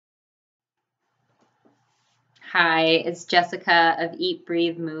Hi, it's Jessica of Eat,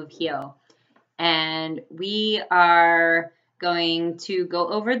 Breathe, Move, Heal. And we are going to go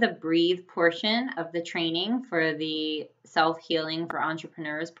over the breathe portion of the training for the Self Healing for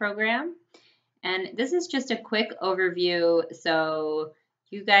Entrepreneurs program. And this is just a quick overview so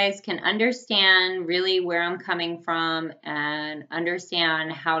you guys can understand really where I'm coming from and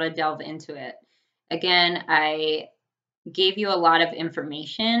understand how to delve into it. Again, I gave you a lot of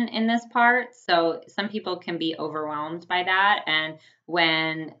information in this part. So some people can be overwhelmed by that. And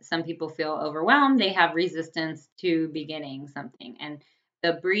when some people feel overwhelmed, they have resistance to beginning something. And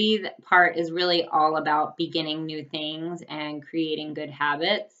the breathe part is really all about beginning new things and creating good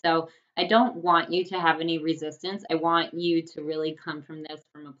habits. So I don't want you to have any resistance. I want you to really come from this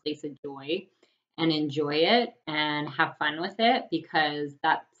from a place of joy and enjoy it and have fun with it, because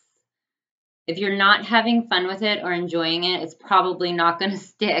that's, if you're not having fun with it or enjoying it, it's probably not going to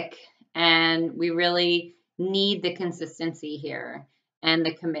stick. And we really need the consistency here and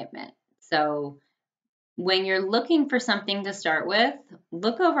the commitment. So when you're looking for something to start with,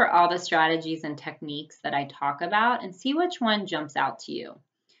 look over all the strategies and techniques that I talk about and see which one jumps out to you.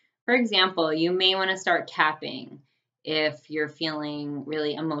 For example, you may want to start tapping if you're feeling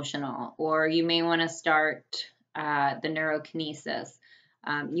really emotional, or you may want to start the neurokinesis.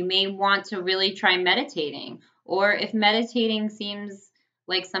 You may want to really try meditating, or if meditating seems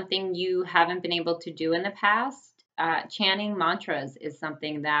like something you haven't been able to do in the past, chanting mantras is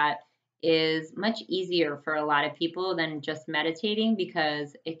something that is much easier for a lot of people than just meditating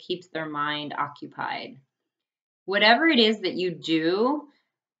because it keeps their mind occupied. Whatever it is that you do,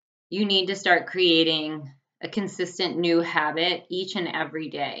 you need to start creating a consistent new habit each and every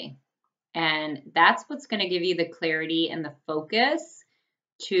day. And that's what's going to give you the clarity and the focus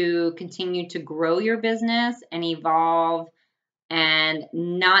to continue to grow your business and evolve and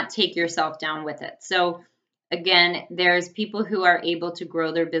not take yourself down with it. So, again, there's people who are able to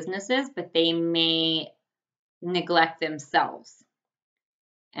grow their businesses, but they may neglect themselves.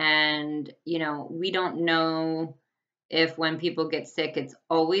 And, we don't know if when people get sick, it's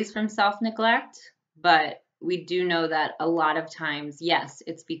always from self neglect, but we do know that a lot of times, yes,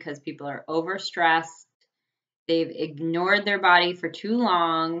 it's because people are overstressed, they've ignored their body for too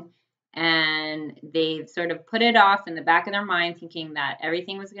long, and they've sort of put it off in the back of their mind, thinking that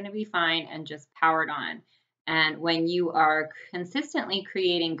everything was going to be fine and just powered on. And when you are consistently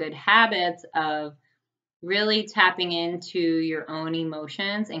creating good habits of really tapping into your own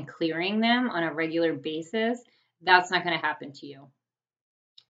emotions and clearing them on a regular basis, that's not going to happen to you.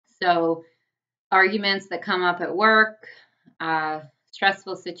 So, arguments that come up at work,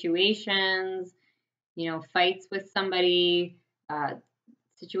 stressful situations, fights with somebody, uh,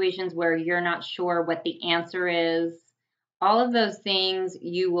 situations where you're not sure what the answer is, all of those things,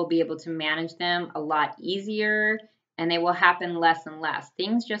 you will be able to manage them a lot easier, and they will happen less and less.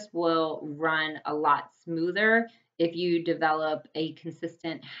 Things just will run a lot smoother if you develop a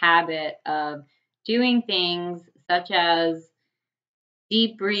consistent habit of doing things such as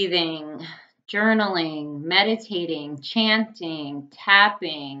deep breathing, journaling, meditating, chanting,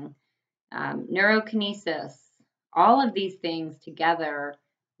 tapping, neurokinesis. All of these things together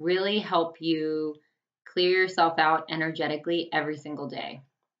really help you clear yourself out energetically every single day.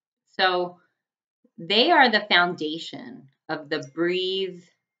 So they are the foundation of the breathe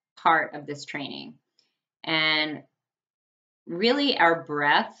part of this training. And really, our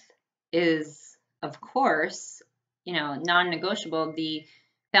breath is, of course, non-negotiable, the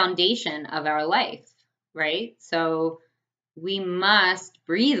foundation of our life, right? So we must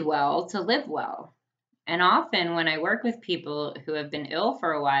breathe well to live well. And often when I work with people who have been ill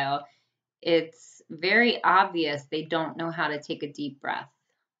for a while, it's very obvious they don't know how to take a deep breath.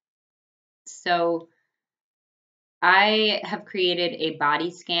 So I have created a body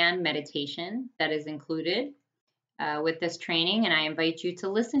scan meditation that is included with this training, and I invite you to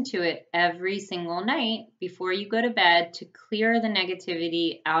listen to it every single night before you go to bed to clear the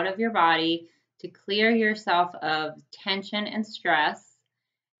negativity out of your body, to clear yourself of tension and stress,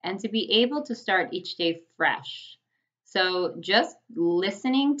 and to be able to start each day fresh. So just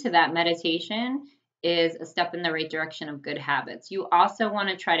listening to that meditation is a step in the right direction of good habits. You also want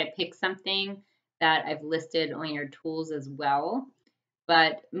to try to pick something that I've listed on your tools as well.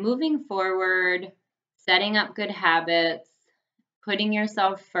 But moving forward, setting up good habits, putting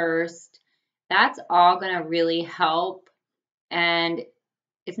yourself first, that's all going to really help. And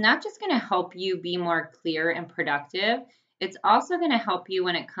it's not just going to help you be more clear and productive. It's also going to help you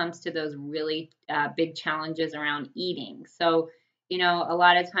when it comes to those really big challenges around eating. So, a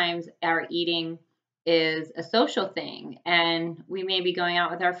lot of times our eating is a social thing, and we may be going out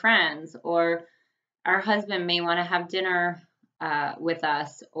with our friends, or our husband may want to have dinner with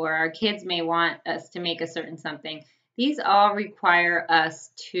us, or our kids may want us to make a certain something. These all require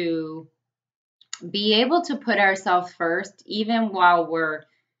us to be able to put ourselves first, even while we're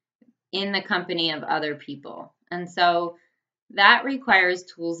in the company of other people. And so that requires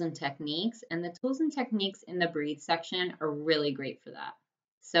tools and techniques, and the tools and techniques in the breathe section are really great for that.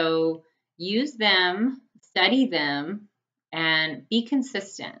 So use them, study them, and be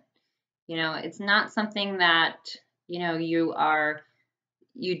consistent. It's not something that,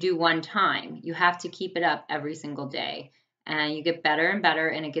 you do one time. You have to keep it up every single day. And you get better and better,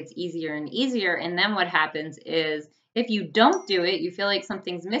 and it gets easier and easier. And then what happens is if you don't do it, you feel like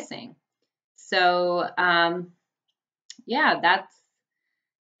something's missing. So, yeah,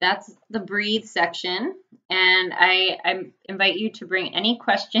 that's the breathe section. And I invite you to bring any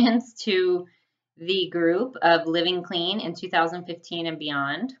questions to the group of Living Clean in 2015 and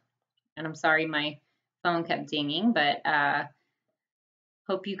beyond. And I'm sorry my phone kept dinging, but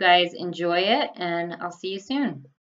hope you guys enjoy it, and I'll see you soon.